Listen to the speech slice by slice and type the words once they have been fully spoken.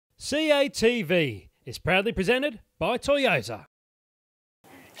CATV is proudly presented by Toyota.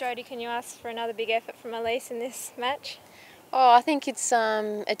 Jodie, can you ask for another big effort from Elise in this match? Oh, I think it's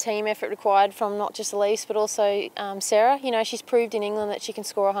a team effort required from not just Elise but also Sarah. You know, she's proved in England that she can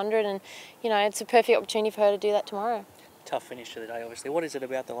score 100 and, you know, it's a perfect opportunity for her to do that tomorrow. Tough finish to the day, obviously. What is it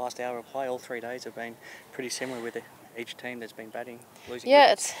about the last hour of play? All 3 days have been pretty similar with each team that's been batting, losing.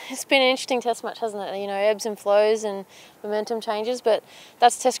 Yeah, it's been an interesting test match, hasn't it? You know, ebbs and flows and momentum changes, but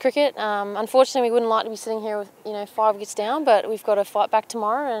that's Test cricket. Unfortunately, we wouldn't like to be sitting here with 5 wickets down, but we've got to fight back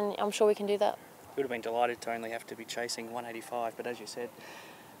tomorrow, and I'm sure we can do that. We would have been delighted to only have to be chasing 185, but as you said,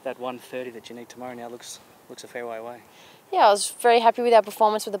 that 130 that you need tomorrow now looks a fair way away. Yeah, I was very happy with our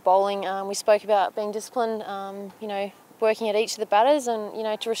performance with the bowling. We spoke about being disciplined, working at each of the batters,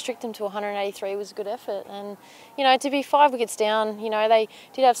 and to restrict them to 183 was a good effort. And to be 5 wickets down, they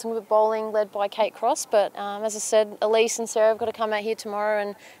did have some good bowling led by Kate Cross, but as I said, Elise and Sarah have got to come out here tomorrow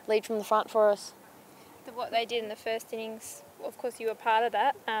and lead from the front for us. What they did in the first innings, of course you were part of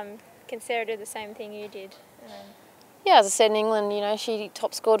that. Can Sarah do the same thing you did? Yeah, as I said, in England, she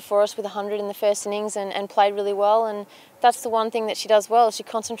top scored for us with 100 in the first innings and played really well, and that's the one thing that she does well. She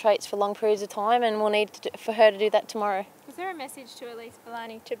concentrates for long periods of time, and we'll need for her to do that tomorrow. Was there a message to Elise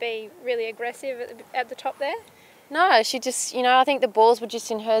Bellani to be really aggressive at the top there? No, she just, I think the balls were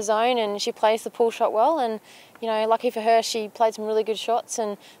just in her zone, and she plays the pull shot well, and, lucky for her, she played some really good shots,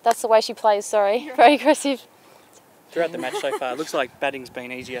 and that's the way she plays, very aggressive. Throughout the match so far, it looks like batting's been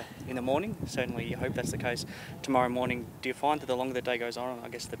easier in the morning. Certainly you hope that's the case tomorrow morning. Do you find that the longer the day goes on, I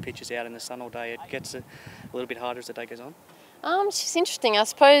guess the pitch is out in the sun all day, it gets a little bit harder as the day goes on? It's just interesting. I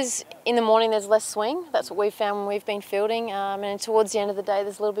suppose in the morning there's less swing. That's what we've found when we've been fielding. And towards the end of the day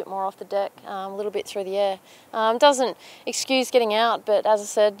there's a little bit more off the deck, a little bit through the air. Doesn't excuse getting out, but as I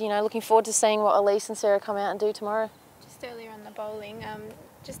said, looking forward to seeing what Elise and Sarah come out and do tomorrow. Just earlier on the bowling,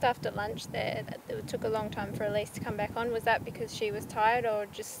 just after lunch there, it took a long time for Elise to come back on. Was that because she was tired or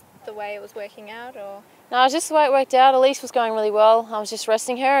just the way it was working out? Or? No, it was just the way it worked out. Elise was going really well. I was just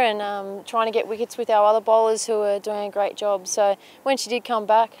resting her and trying to get wickets with our other bowlers who were doing a great job. So when she did come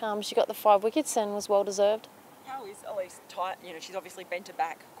back, she got the 5 wickets and was well deserved. How is Elise tight? She's obviously bent her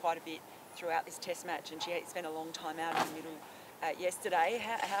back quite a bit throughout this test match, and she spent a long time out in the middle yesterday.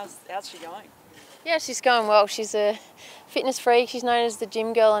 How's she going? Yeah, she's going well. She's a fitness freak. She's known as the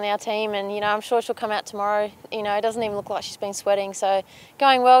gym girl in our team, and I'm sure she'll come out tomorrow. It doesn't even look like she's been sweating, so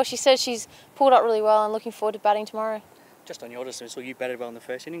going well. She says she's pulled up really well and looking forward to batting tomorrow. Just on your dismissal, you batted well in the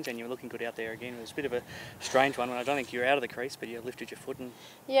first innings and you were looking good out there again. It was a bit of a strange one. I don't think you were out of the crease, but you lifted your foot.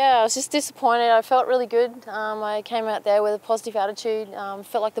 Yeah, I was just disappointed. I felt really good. I came out there with a positive attitude.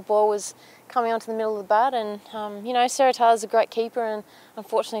 Felt like the ball was coming onto the middle of the bat, and Sarah Taylor's a great keeper, and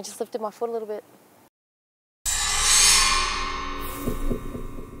unfortunately just lifted my foot a little bit.